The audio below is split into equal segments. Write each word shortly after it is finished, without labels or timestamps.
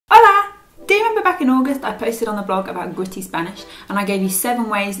remember back in August I posted on the blog about gritty Spanish and I gave you 7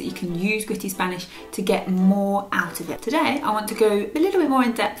 ways that you can use gritty Spanish to get more out of it. Today I want to go a little bit more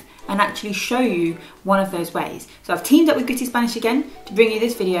in depth and actually show you one of those ways. So I've teamed up with Gritty Spanish again to bring you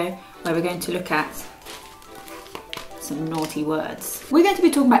this video where we're going to look at some naughty words. We're going to be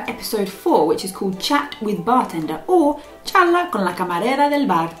talking about episode 4, which is called Chat with Bartender or Charla con la camarera del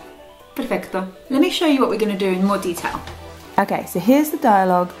bar. Perfecto. Let me show you what we're going to do in more detail. Okay, so here's the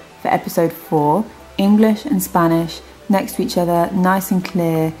dialogue for episode 4, English and Spanish next to each other, nice and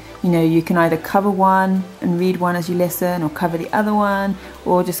clear. You know, you can either cover one and read one as you listen, or cover the other one,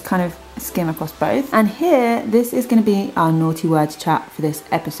 or just kind of skim across both. And here, this is going to be our naughty words chat for this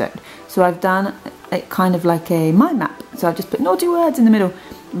episode. So I've done it kind of like a mind map. So I've just put naughty words in the middle,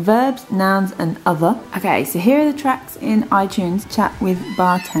 verbs, nouns, and other. Okay, so here are the tracks in iTunes. Chat with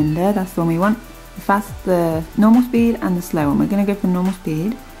Bartender, that's the one we want. The fast, the normal speed, and the slow one. We're going to go for normal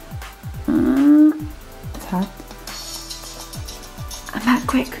speed. I'm back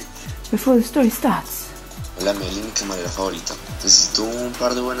quick, before the story starts. Hola Meli, mi camarera favorita. Necesito un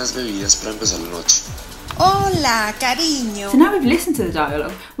par de buenas bebidas para empezar la noche. Hola, cariño. So now we've listened to the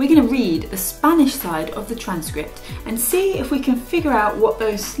dialogue, we're going to read the Spanish side of the transcript and see if we can figure out what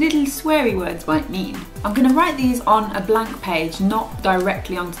those little sweary words might mean. I'm going to write these on a blank page, not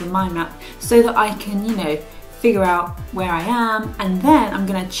directly onto the mind map, so that I can, you know, figure out where I am, and then I'm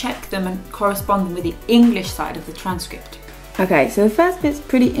going to check them and correspond them with the English side of the transcript. Okay, so the first bit's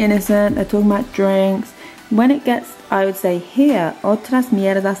pretty innocent. They're talking about drinks. When it gets, I would say, here, otras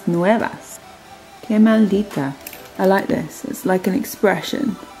mierdas nuevas. Que maldita. I like this. It's like an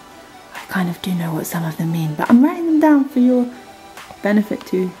expression. I kind of do know what some of them mean, but I'm writing them down for your benefit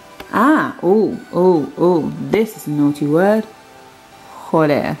too. Ah, oh, this is a naughty word.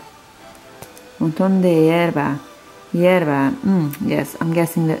 Joder. Montón de hierba. Hierba. Yes, I'm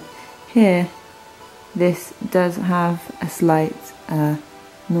guessing that here this does have a slight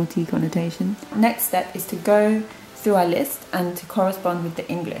naughty connotation. Next step is to go through our list and to correspond with the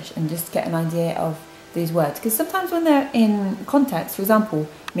English and just get an idea of these words. Because sometimes when they're in context, for example,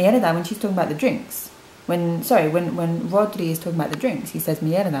 mierda, when she's talking about the drinks, when Rodri is talking about the drinks, he says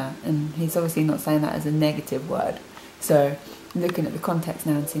mierda, and he's obviously not saying that as a negative word. So looking at the context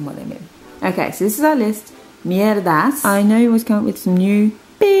now and seeing what they mean. Okay, so this is our list. Mierdas. I know you always come up with some new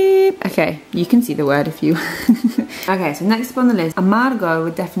beep. Okay, you can see the word if you... Okay, so next up on the list, amargo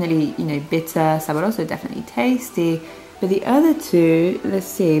would definitely, you know, bitter, sabroso, definitely tasty. But the other two, let's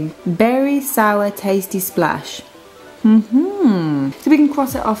see, berry, sour, tasty splash. So we can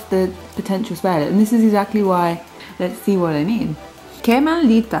cross it off the potential spell, and this is exactly why. Let's see what I mean. Que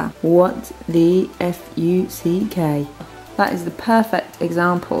maldita. What the F-U-C-K. That is the perfect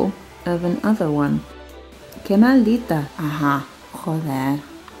example of another one. Que maldita. Aha. Joder.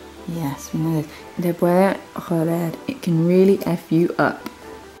 Yes, we know this. Te puede joder. It can really F you up.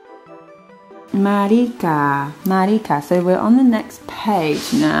 Marica. Marica. So we're on the next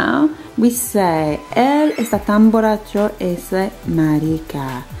page now. We say, él está tan borracho, ese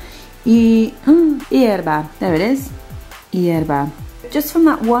marica. Y hierba. There it is. Hierba. Just from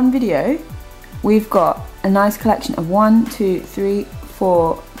that one video, we've got a nice collection of 1, 2, 3,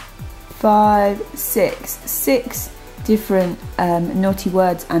 4, 5, 6 different naughty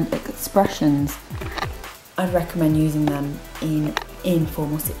words and expressions. I'd recommend using them in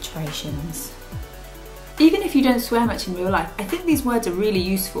informal situations. Even if you don't swear much in real life, I think these words are really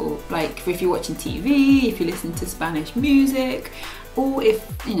useful, like if you're watching TV, if you listen to Spanish music, or if,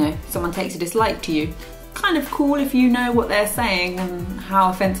 you know, someone takes a dislike to you. Kind of cool if you know what they're saying and how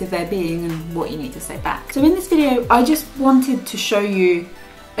offensive they're being and what you need to say back. So in this video, I just wanted to show you,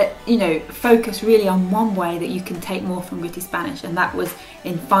 you know, focus really on one way that you can take more from Gritty Spanish, and that was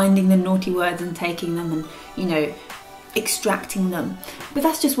in finding the naughty words and taking them and, you know, extracting them. But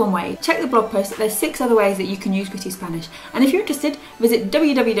that's just one way. Check the blog post. There's 6 other ways that you can use Gritty Spanish, and if you're interested, visit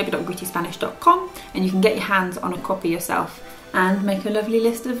www.grittyspanish.com and you can get your hands on a copy yourself and make a lovely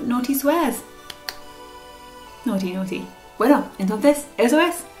list of naughty swears. Naughty, naughty. Bueno, entonces eso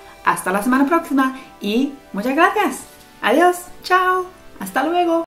es. Hasta la semana próxima y muchas gracias. Adiós, chao, hasta luego.